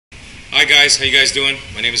Hi guys, how you guys doing?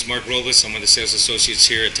 My name is Mark Robles. I'm one of the sales associates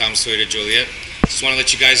here at Tom's Toyota Joliet. Just want to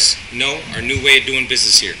let you guys know our new way of doing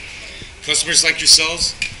business here. Customers like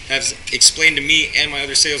yourselves have explained to me and my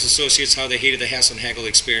other sales associates how they hated the hassle and haggle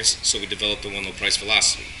experience, so we developed the one low price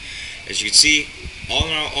philosophy. As you can see,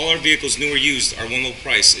 all our vehicles, new or used, our one low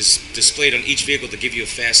price is displayed on each vehicle to give you a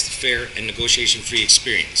fast, fair, and negotiation-free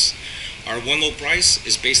experience. Our one low price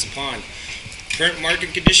is based upon current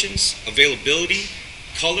market conditions, availability,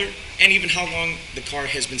 color, and even how long the car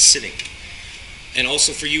has been sitting. And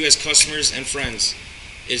also for you as customers and friends,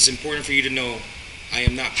 it's important for you to know I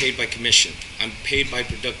am not paid by commission. I'm paid by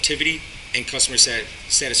productivity and customer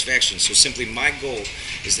satisfaction. So simply my goal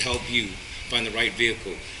is to help you find the right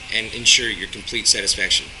vehicle and ensure your complete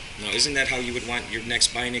satisfaction. Now, isn't that how you would want your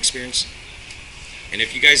next buying experience? And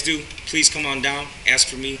if you guys do, please come on down, ask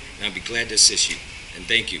for me, and I'll be glad to assist you. And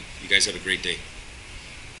thank you. You guys have a great day.